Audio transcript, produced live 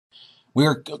We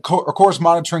are, of course,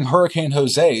 monitoring Hurricane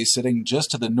Jose sitting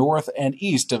just to the north and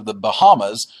east of the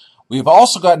Bahamas. We've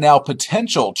also got now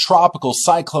potential tropical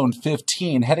cyclone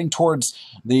 15 heading towards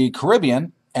the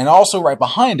Caribbean, and also right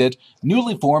behind it,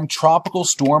 newly formed tropical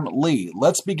storm Lee.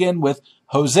 Let's begin with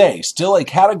Jose, still a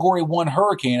Category 1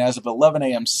 hurricane as of 11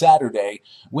 a.m. Saturday.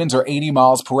 Winds are 80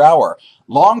 miles per hour.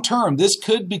 Long term, this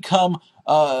could become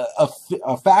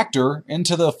a factor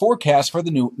into the forecast for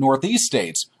the Northeast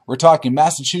states. We're talking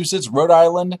Massachusetts, Rhode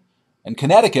Island, and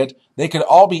Connecticut. They could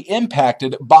all be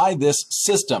impacted by this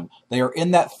system. They are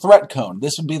in that threat cone.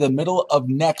 This would be the middle of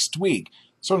next week.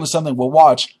 Certainly something we'll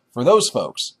watch for those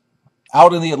folks.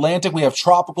 Out in the Atlantic, we have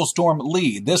Tropical Storm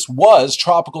Lee. This was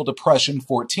Tropical Depression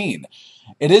 14.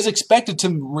 It is expected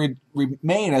to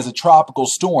remain as a tropical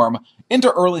storm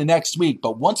into early next week,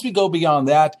 but once we go beyond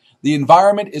that, the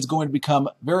environment is going to become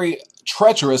very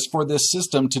treacherous for this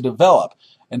system to develop.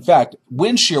 In fact,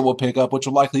 wind shear will pick up, which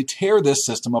will likely tear this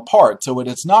system apart, so it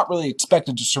is not really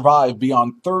expected to survive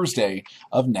beyond Thursday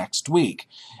of next week.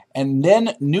 And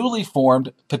then newly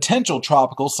formed potential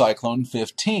tropical cyclone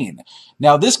 15.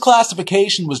 Now, this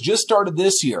classification was just started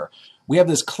this year. We have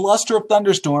this cluster of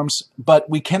thunderstorms, but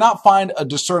we cannot find a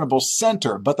discernible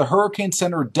center. But the Hurricane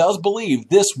Center does believe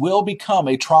this will become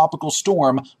a tropical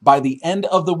storm by the end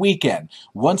of the weekend.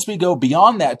 Once we go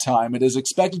beyond that time, it is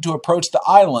expected to approach the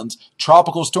islands.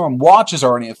 Tropical storm watch is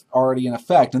already in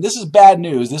effect. And this is bad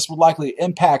news. This will likely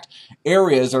impact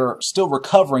areas that are still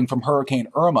recovering from Hurricane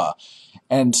Irma.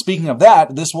 And speaking of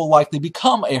that, this will likely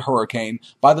become a hurricane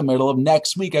by the middle of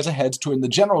next week as it heads toward the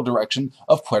general direction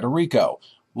of Puerto Rico.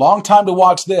 Long time to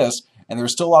watch this, and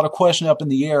there's still a lot of question up in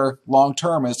the air long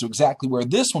term as to exactly where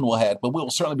this one will head, but we'll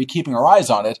certainly be keeping our eyes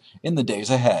on it in the days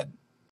ahead.